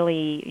can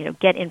really,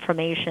 get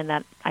information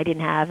that I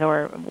didn't have,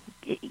 or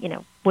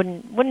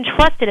wouldn't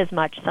trust it as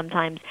much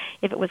sometimes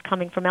if it was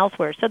coming from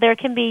elsewhere. So there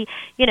can be,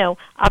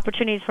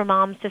 opportunities for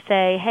moms to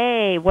say,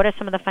 hey, what are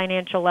some of the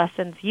financial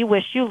lessons you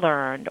wish you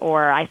learned?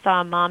 Or I saw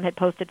a mom had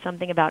posted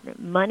something about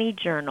money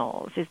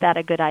journals. Is that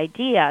a good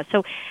idea?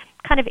 So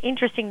kind of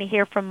interesting to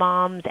hear from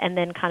moms, and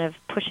then kind of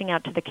pushing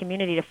out to the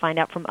community to find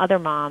out from other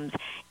moms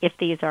if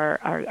these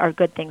are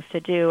good things to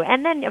do.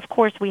 And then, of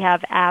course, we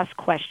have Ask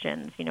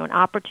Questions, an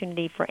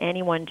opportunity for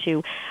anyone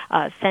to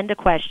send a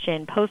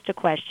question, post a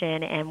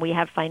question, and we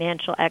have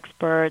financial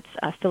experts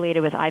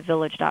affiliated with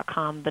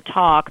iVillage.com, The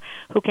Talk,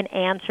 who can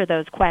answer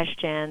those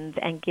questions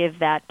and give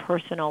that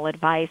personal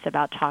advice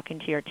about talking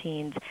to your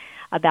teens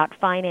about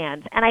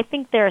finance. And I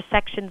think there are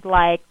sections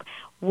like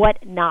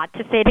what not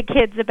to say to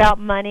kids about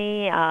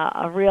money,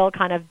 a real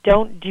kind of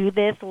don't do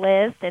this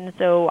list. And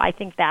so I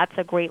think that's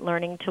a great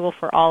learning tool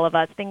for all of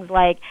us. Things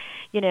like,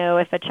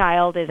 if a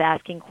child is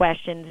asking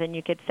questions, and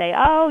you could say,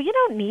 oh, you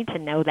don't need to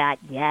know that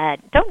yet.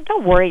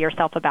 Don't worry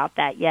yourself about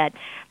that yet.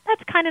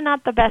 That's kind of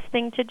not the best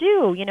thing to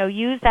do.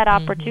 Use that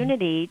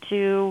opportunity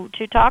to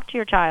talk to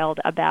your child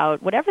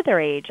about, whatever their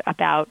age,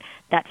 about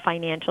that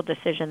financial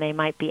decision they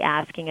might be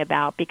asking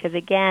about. Because,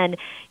 again,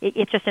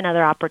 it's just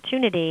another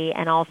opportunity.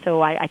 And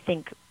also I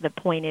think the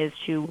point is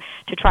to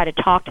try to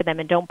talk to them,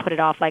 and don't put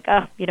it off like,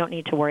 oh, you don't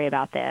need to worry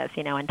about this,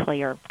 until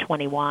you're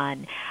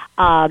 21.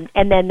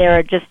 And then there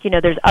are just,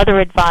 there's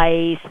other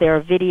advice. There are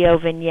video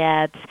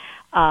vignettes.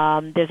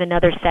 There's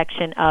another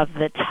section of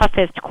the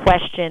toughest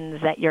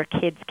questions that your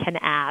kids can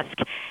ask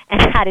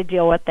and how to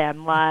deal with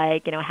them,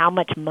 like, how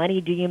much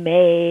money do you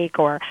make,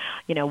 or,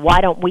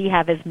 why don't we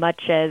have as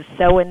much as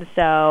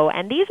so-and-so?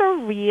 And these are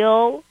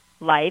real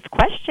life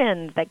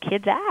questions that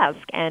kids ask.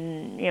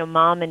 And,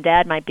 mom and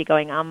dad might be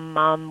going,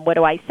 Mom, what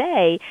do I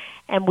say?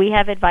 And we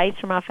have advice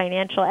from our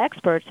financial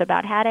experts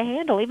about how to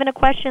handle even a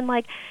question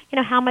like,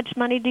 how much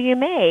money do you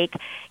make?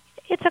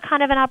 it's a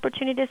kind of an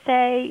opportunity to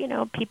say, you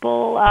know,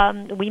 people,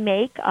 we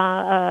make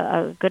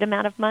a good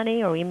amount of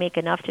money, or we make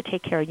enough to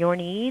take care of your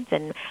needs,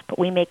 but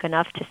we make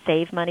enough to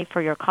save money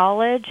for your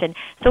college. And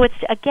so it's,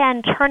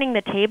 again, turning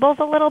the tables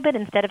a little bit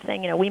instead of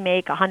saying, you know, we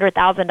make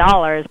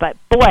 $100,000, but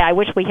boy, I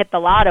wish we hit the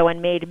lotto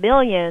and made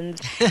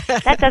millions.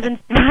 That doesn't,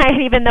 right,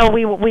 even though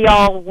we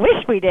all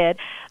wish we did.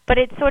 But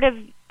it's sort of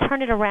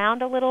turn it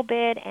around a little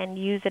bit and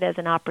use it as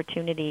an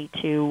opportunity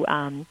to, you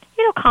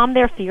know, calm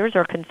their fears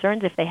or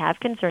concerns if they have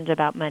concerns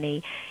about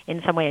money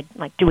in some way.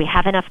 Like, do we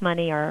have enough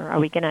money, or are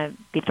we going to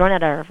be thrown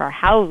out of our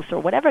house, or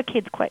whatever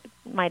kids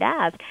might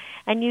ask,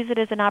 and use it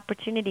as an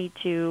opportunity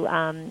to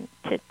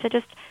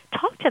just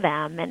talk to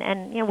them.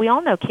 And you know, we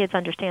all know kids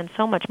understand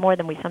so much more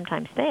than we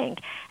sometimes think,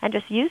 and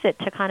just use it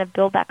to kind of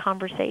build that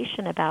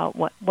conversation about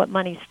what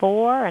money's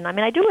for. And I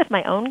mean, I do it with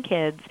my own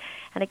kids.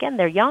 And again,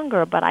 they're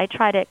younger, but I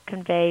try to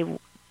convey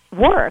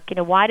work. You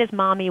know, why does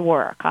mommy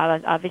work?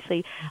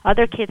 Obviously,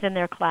 other kids in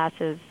their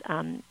classes,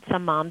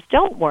 some moms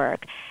don't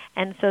work.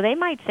 And so they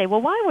might say,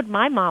 well, why would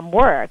my mom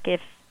work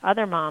if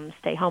other moms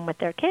stay home with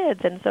their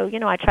kids? And so, you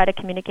know, I try to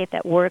communicate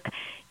that work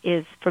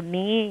is, for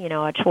me, you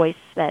know, a choice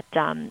that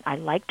I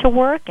like to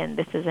work, and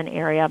this is an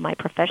area of my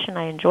profession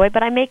I enjoy.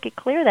 But I make it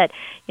clear that,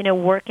 you know,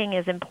 working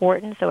is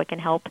important so it can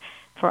help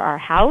for our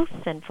house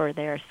and for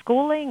their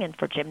schooling and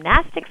for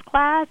gymnastics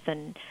class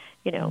and,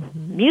 you know,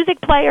 music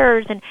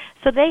players. And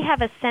so they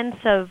have a sense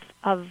of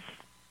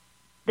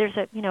there's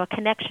a, you know, a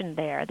connection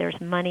there. There's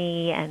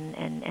money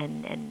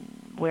and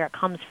where it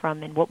comes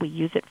from and what we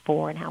use it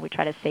for and how we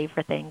try to save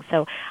for things.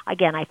 So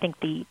again, I think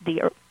the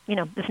you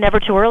know, it's never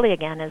too early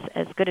again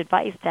as good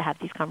advice to have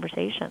these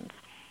conversations.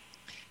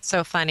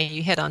 So funny.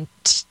 You hit on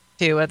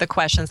two of the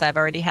questions I've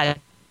already had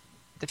in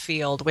the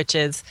field, which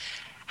is,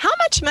 how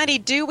much money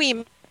do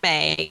we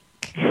make?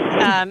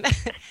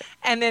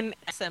 And then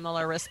a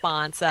similar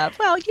response of,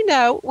 well, you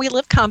know, we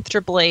live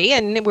comfortably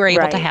and we're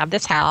able to have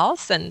this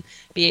house and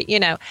be, you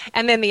know.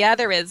 And then the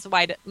other is,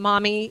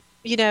 Mommy,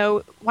 you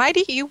know, why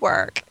do you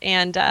work?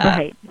 And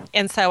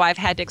and so I've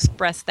had to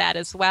express that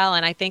as well.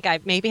 And I think I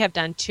maybe have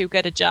done too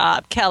good a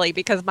job, Kelly,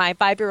 because my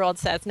 5-year-old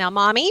says, now,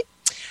 Mommy,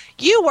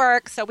 you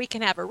work so we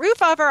can have a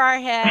roof over our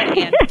head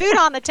and food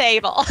on the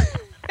table.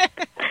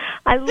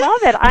 I love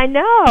it. I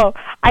know.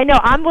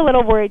 I'm a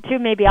little worried too.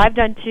 Maybe I've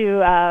done too.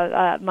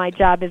 My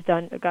job has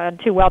gone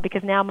too well,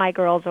 because now my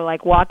girls are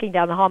like walking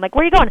down the hall. I'm like,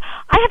 "Where are you going?"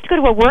 I have to go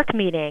to a work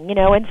meeting, you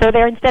know. And so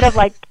they're, instead of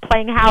like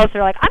playing house,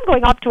 they're like, "I'm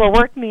going off to a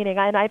work meeting."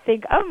 And I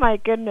think, "Oh my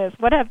goodness,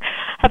 what have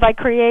I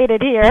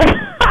created here?"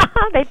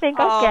 They think,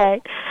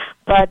 "Okay,"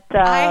 but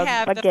I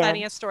have again, the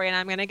funniest story, and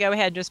I'm going to go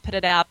ahead and just put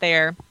it out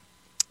there.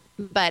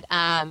 But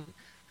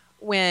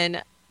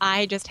when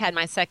I just had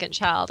my second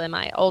child, and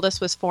my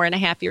oldest was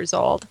 4.5 years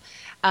old.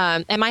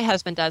 And my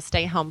husband does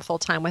stay home full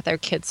time with our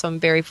kids, so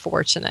I'm very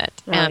fortunate.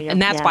 And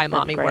that's why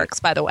Mommy works,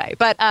 by the way.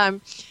 But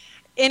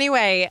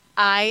anyway,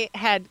 I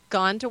had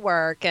gone to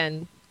work,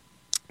 and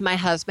my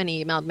husband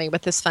emailed me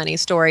with this funny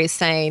story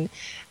saying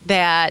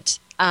that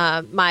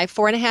my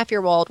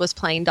 4.5-year-old was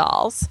playing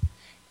dolls,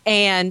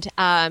 and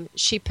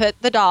she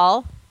put the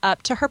doll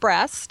up to her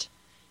breast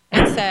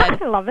and said,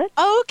 I love it.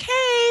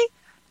 Okay.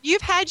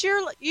 You've had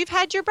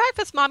your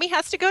breakfast. Mommy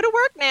has to go to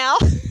work now.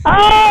 Oh,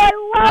 I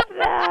love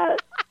that.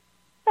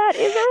 That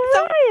is a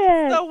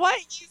riot. So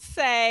what you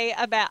say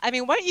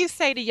what you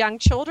say to young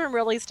children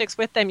really sticks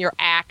with them. Your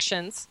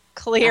actions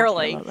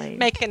clearly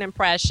make an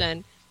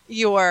impression.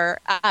 Your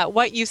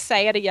what you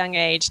say at a young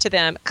age to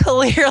them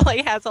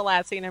clearly has a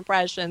lasting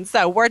impression.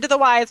 So word to the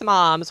wise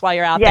moms while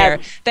you're out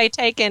there, they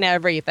take in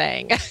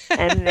everything.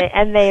 and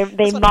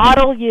they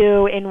model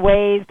you in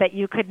ways that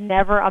you could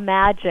never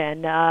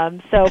imagine.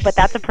 But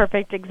that's a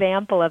perfect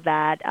example of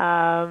that.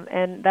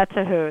 And that's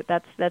a hoot.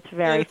 That's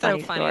very it's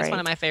funny. So funny. Story. It's one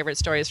of my favorite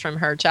stories from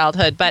her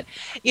childhood. But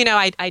you know,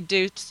 I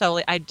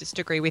just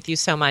agree with you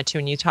so much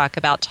when you talk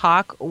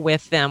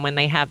with them when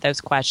they have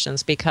those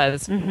questions,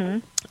 because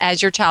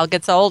as your child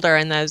gets older,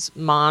 and those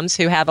moms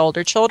who have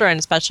older children,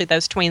 especially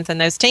those tweens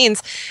and those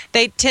teens,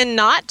 they tend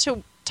not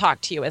to talk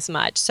to you as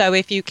much. So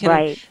if you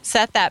can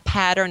set that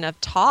pattern of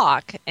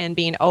talk and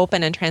being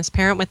open and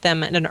transparent with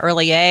them at an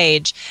early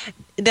age,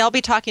 they'll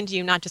be talking to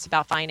you not just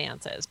about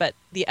finances, but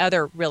the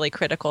other really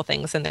critical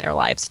things in their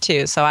lives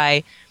too. So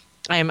I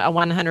am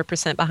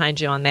 100%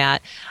 behind you on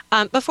that.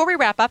 Before we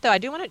wrap up, though, I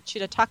do want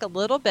you to talk a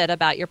little bit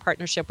about your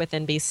partnership with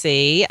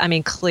NBC. I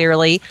mean,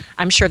 clearly,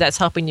 I'm sure that's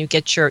helping you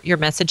get your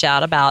message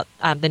out about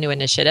the new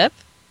initiative.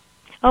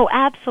 Oh,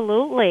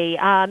 absolutely.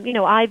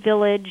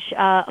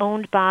 iVillage,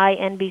 owned by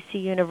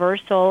NBC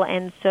Universal,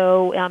 and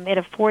so it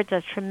affords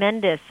us a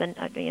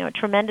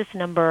tremendous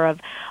number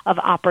of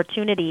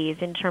opportunities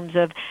in terms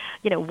of,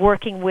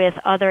 working with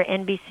other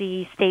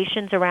NBC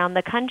stations around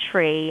the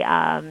country,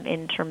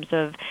 in terms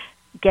of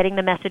getting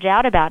the message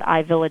out about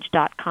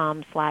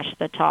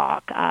iVillage.com/the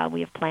talk.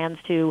 We have plans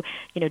to,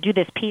 do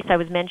this piece I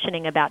was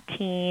mentioning about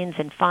teens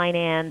and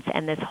finance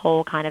and this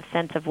whole kind of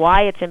sense of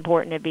why it's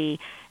important to be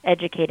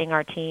educating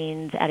our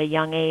teens at a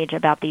young age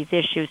about these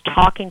issues,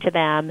 talking to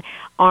them,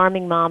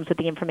 arming moms with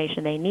the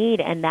information they need,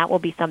 and that will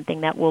be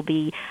something that will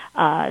be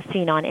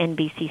seen on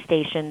NBC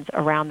stations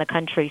around the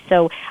country.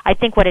 So I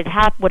think what it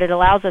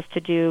allows us to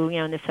do,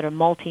 in this sort of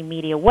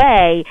multimedia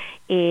way,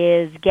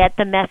 is get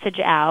the message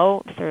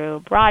out through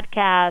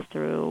broadcast,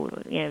 through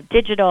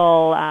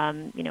digital,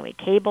 a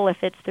cable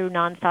if it's through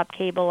nonstop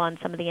cable on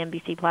some of the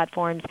NBC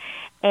platforms,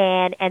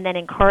 and then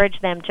encourage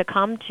them to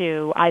come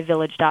to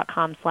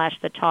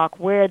iVillage.com/thetalk,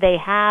 where they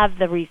have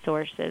the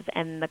resources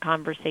and the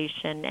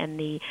conversation and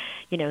the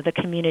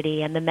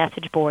community and the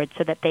message board,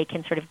 so that they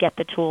can sort of get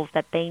the tools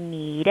that they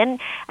need. And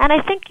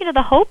I think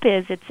the hope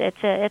is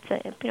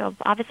it's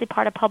obviously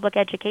part of public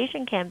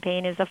education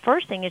campaign is the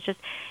first thing is just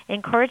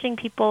encouraging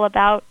people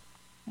about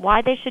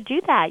why they should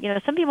do that.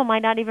 Some people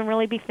might not even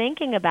really be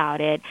thinking about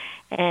it,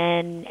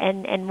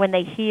 and when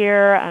they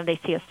hear, they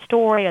see a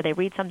story or they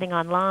read something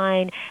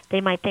online,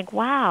 they might think,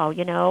 wow,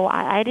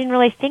 I didn't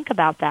really think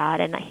about that,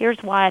 and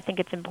here's why I think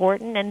it's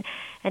important,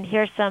 and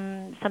here's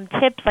some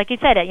tips, like you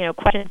said,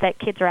 questions that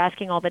kids are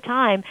asking all the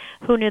time.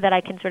 Who knew that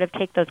I can sort of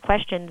take those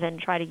questions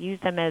and try to use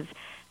them as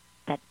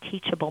that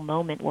teachable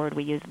moment word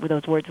we use,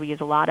 those words we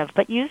use a lot of,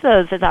 but use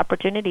those as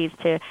opportunities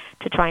to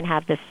try and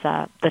have this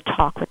the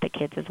talk with the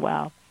kids as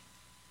well.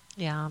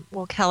 Yeah.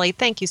 Well, Kelly,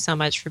 thank you so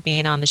much for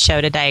being on the show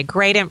today.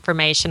 Great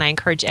information. I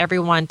encourage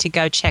everyone to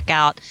go check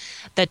out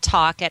The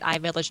Talk at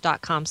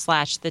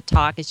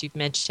iVillage.com/thetalk, as you've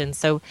mentioned.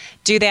 So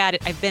do that.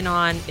 I've been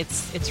on.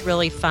 It's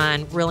really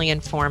fun, really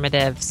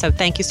informative. So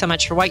thank you so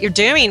much for what you're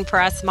doing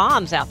for us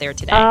moms out there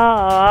today.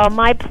 Oh,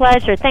 my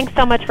pleasure. Thanks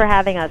so much for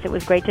having us. It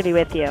was great to be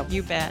with you.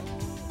 You bet.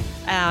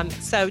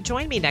 So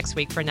join me next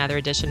week for another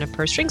edition of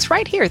Purse Strings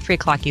right here at 3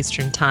 o'clock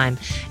Eastern Time.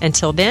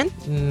 Until then,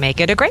 make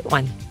it a great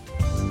one.